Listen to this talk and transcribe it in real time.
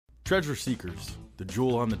Treasure Seekers, the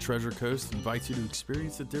jewel on the Treasure Coast, invites you to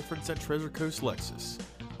experience the difference at Treasure Coast Lexus.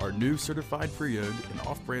 Our new certified pre-owned and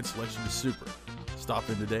off-brand selection is super. Stop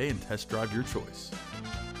in today and test drive your choice.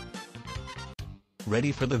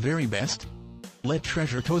 Ready for the very best? Let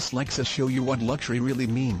Treasure Coast Lexus show you what luxury really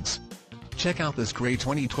means. Check out this gray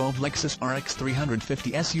 2012 Lexus RX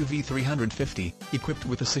 350 SUV 350, equipped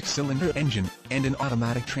with a 6-cylinder engine and an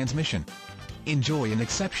automatic transmission. Enjoy an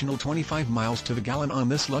exceptional 25 miles to the gallon on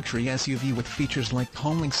this luxury SUV with features like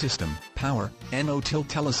calming system, power, no-tilt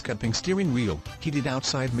telescoping steering wheel, heated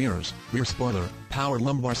outside mirrors, rear spoiler, power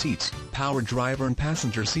lumbar seats, power driver and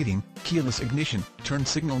passenger seating, keyless ignition, turn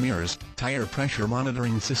signal mirrors, tire pressure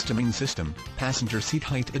monitoring system, passenger seat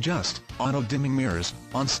height adjust, auto-dimming mirrors,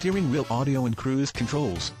 on-steering wheel audio and cruise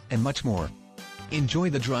controls, and much more. Enjoy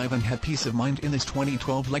the drive and have peace of mind in this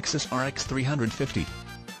 2012 Lexus RX 350.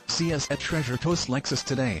 See us at Treasure Coast Lexus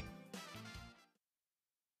today.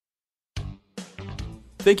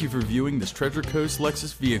 Thank you for viewing this Treasure Coast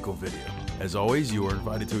Lexus vehicle video. As always, you are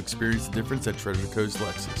invited to experience the difference at Treasure Coast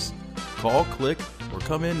Lexus. Call, click, or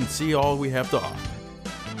come in and see all we have to offer.